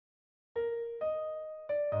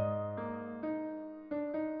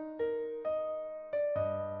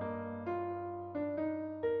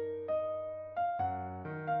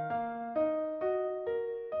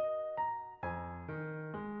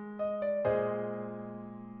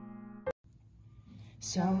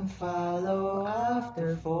Some follow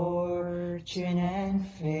after fortune and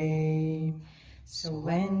fame. So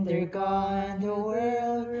when they're gone, the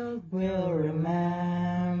world will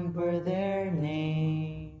remember their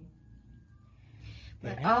name.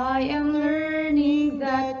 But I am learning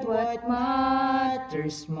that what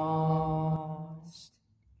matters most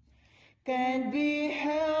can be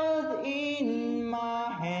held in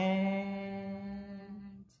my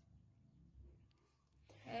hand,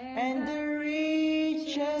 and the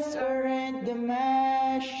riches aren't the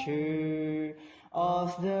measure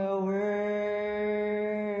of the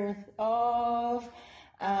worth of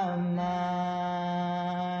a man.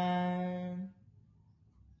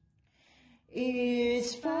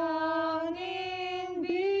 It's found in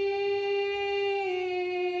being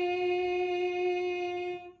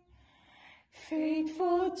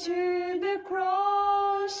faithful to the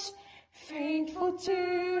cross, faithful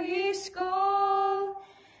to his call,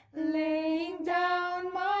 laying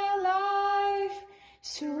down my life,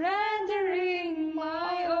 surrendering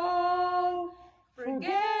my all,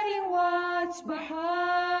 forgetting what's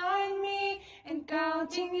behind me and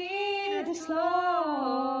counting it as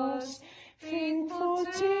loss, faithful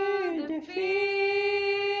to the finish,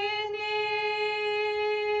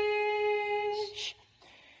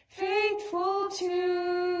 faithful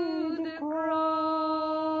to the cross.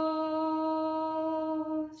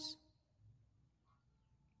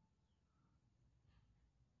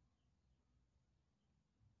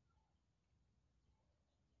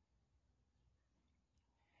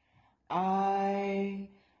 I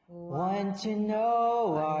want to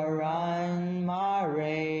know I run my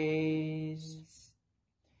race,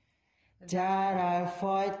 that I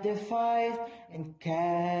fought the fight and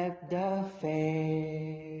kept the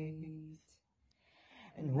faith.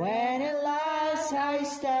 And when at last I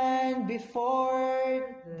stand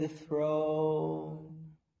before the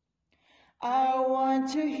throne, I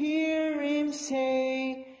want to hear him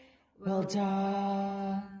say, well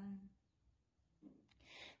done.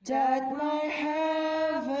 That my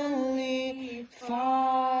heavenly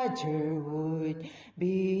Father would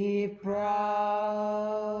be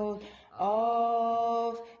proud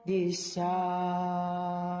of this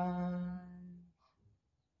Son.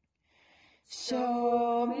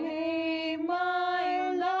 So may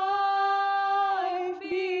my life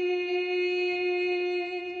be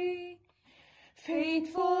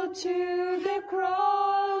faithful to the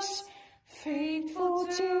cross, faithful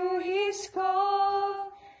to his call,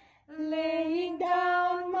 laying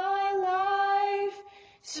down my life,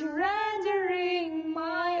 surrendering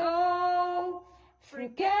my all,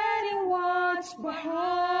 forgetting what's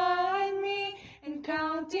behind me and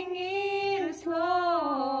counting it as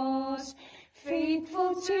loss,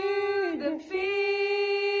 faithful to the finish,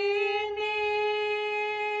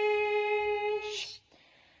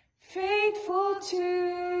 faithful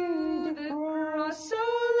to the cross. So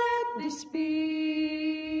let this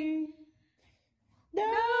be the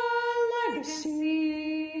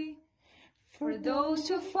legacy for those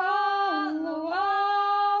who follow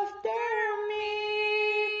after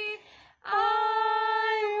me.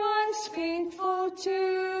 I was faithful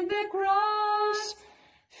to the cross,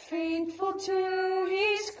 faithful to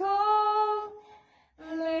his call,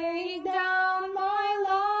 laying down my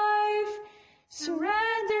life,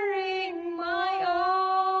 surrendering my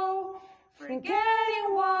all, forgetting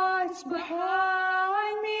what's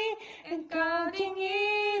behind me and counting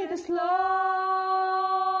it as lost,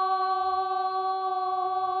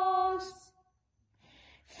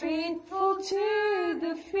 faithful to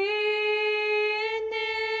the finish,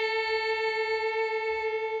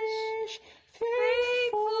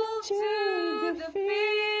 faithful to the finish,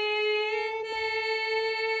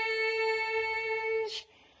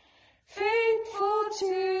 faithful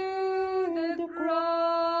to the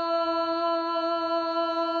cross,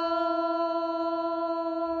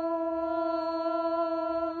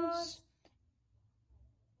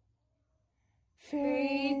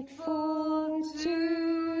 faithful